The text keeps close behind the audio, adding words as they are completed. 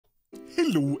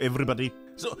Hello everybody!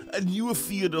 So, a new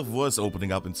field of was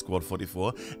opening up in Squad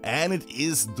 44, and it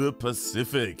is the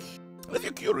Pacific. And if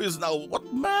you're curious now,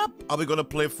 what map are we gonna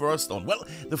play first on? Well,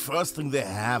 the first thing they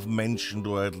have mentioned,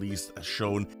 or at least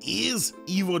shown, is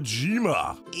Iwo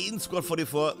Jima. In Squad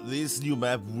 44, this new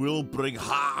map will bring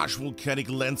harsh volcanic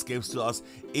landscapes to us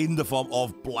in the form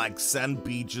of black sand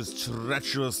beaches,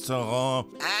 treacherous terrain,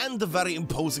 and the very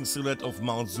imposing silhouette of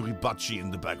Mount Suribachi in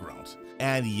the background.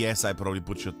 And yes, I probably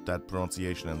butchered that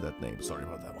pronunciation and that name, sorry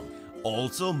about that one.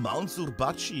 Also, Mount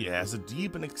Suribachi has a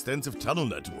deep and extensive tunnel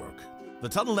network. The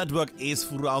tunnel network is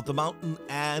throughout the mountain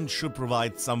and should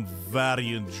provide some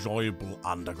very enjoyable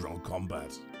underground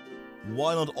combat.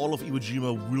 While not all of Iwo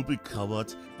Jima will be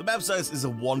covered, the map size is a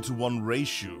 1-to-1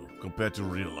 ratio compared to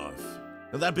real life.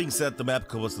 Now that being said, the map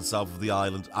covers the south of the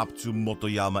island up to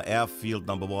Motoyama Airfield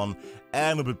number 1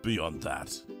 and a bit beyond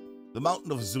that. The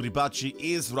mountain of Suribachi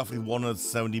is roughly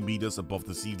 170 meters above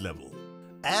the sea level.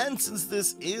 And since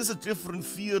this is a different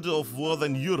theater of war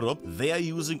than Europe, they are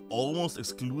using almost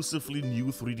exclusively new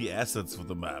 3D assets for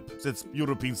the map, since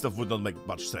European stuff would not make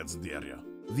much sense in the area.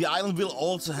 The island will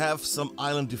also have some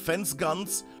island defense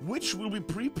guns, which will be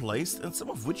pre-placed and some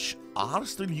of which are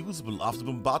still usable after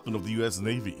bombardment of the US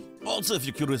Navy. Also, if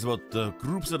you're curious about the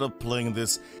groups that are playing in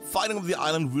this, fighting on the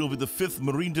island will be the 5th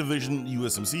Marine Division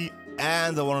USMC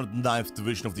and the 109th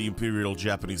Division of the Imperial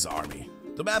Japanese Army.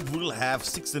 The map will have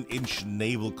 16-inch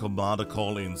naval commander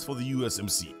call-ins for the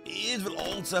USMC. It will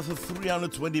also have a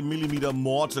 320mm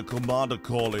mortar commander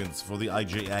call-ins for the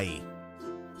IJA.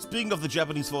 Speaking of, the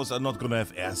Japanese forces are not gonna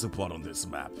have air support on this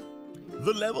map.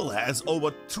 The level has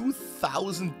over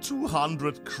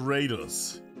 2,200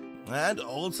 craters. And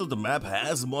also the map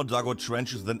has more dugout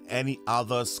trenches than any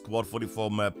other Squad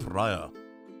 44 map prior.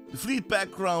 The fleet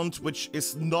background, which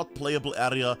is not playable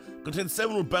area, contains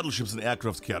several battleships and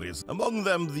aircraft carriers, among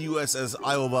them the USS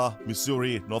Iowa,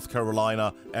 Missouri, North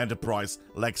Carolina, Enterprise,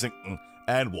 Lexington,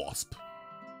 and Wasp.